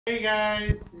Hey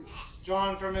guys, it's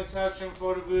John from Inception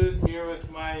Photo Booth here with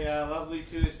my lovely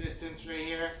two assistants right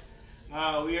here.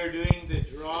 We are doing the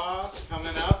draw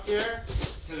coming up here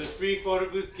for the free photo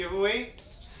booth giveaway.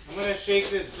 I'm going to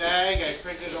shake this bag. I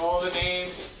printed all the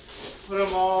names, put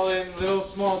them all in little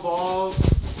small balls,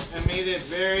 and made it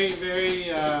very, so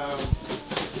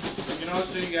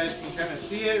you guys can kind of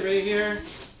see it right here.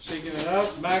 Shaking it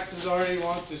up. Max already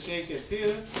wants to shake it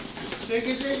too. Shake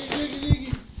it, shake it, shake it, shake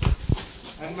it.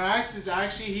 And Max is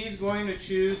actually, he's going to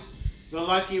choose the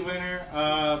lucky winner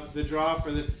of the draw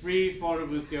for the free photo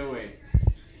booth giveaway.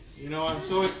 You know, I'm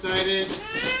so excited.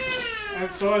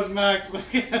 And so is Max. And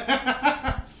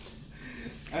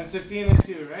Safina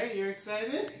too, right? You're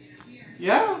excited?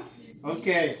 Yeah?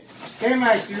 Okay. Okay,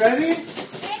 Max, you ready?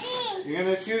 Ready. You're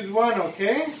going to choose one,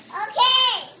 okay?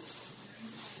 Okay.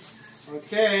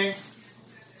 Okay.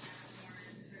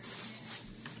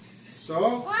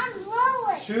 So, One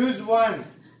lower. choose one.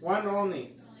 One only.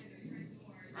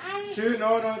 Choose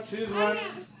one.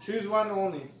 Choose one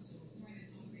only.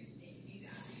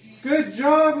 Good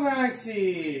job,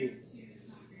 Maxie.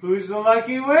 Who's the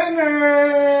lucky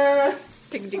winner?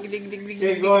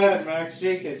 Okay, go ahead, Max.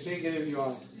 Shake it. Shake it if you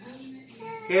want.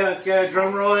 Okay, let's get a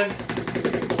drum rolling.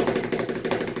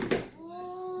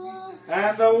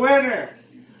 And the winner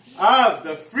of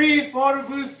the free photo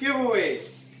booth giveaway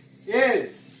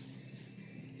is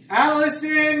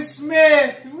Allison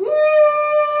Smith.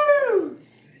 Woo!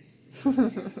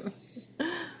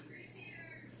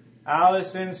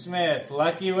 Allison Smith,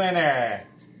 lucky winner.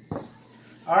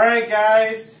 All right,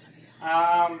 guys.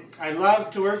 I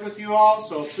love to work with you all,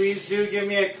 so please do give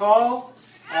me a call.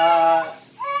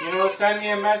 Send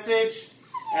me a message,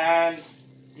 and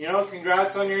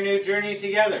congrats on your new journey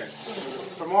together.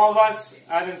 From all of us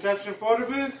at Inception Photo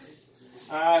Booth,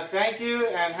 thank you,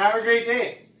 and have a great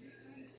day.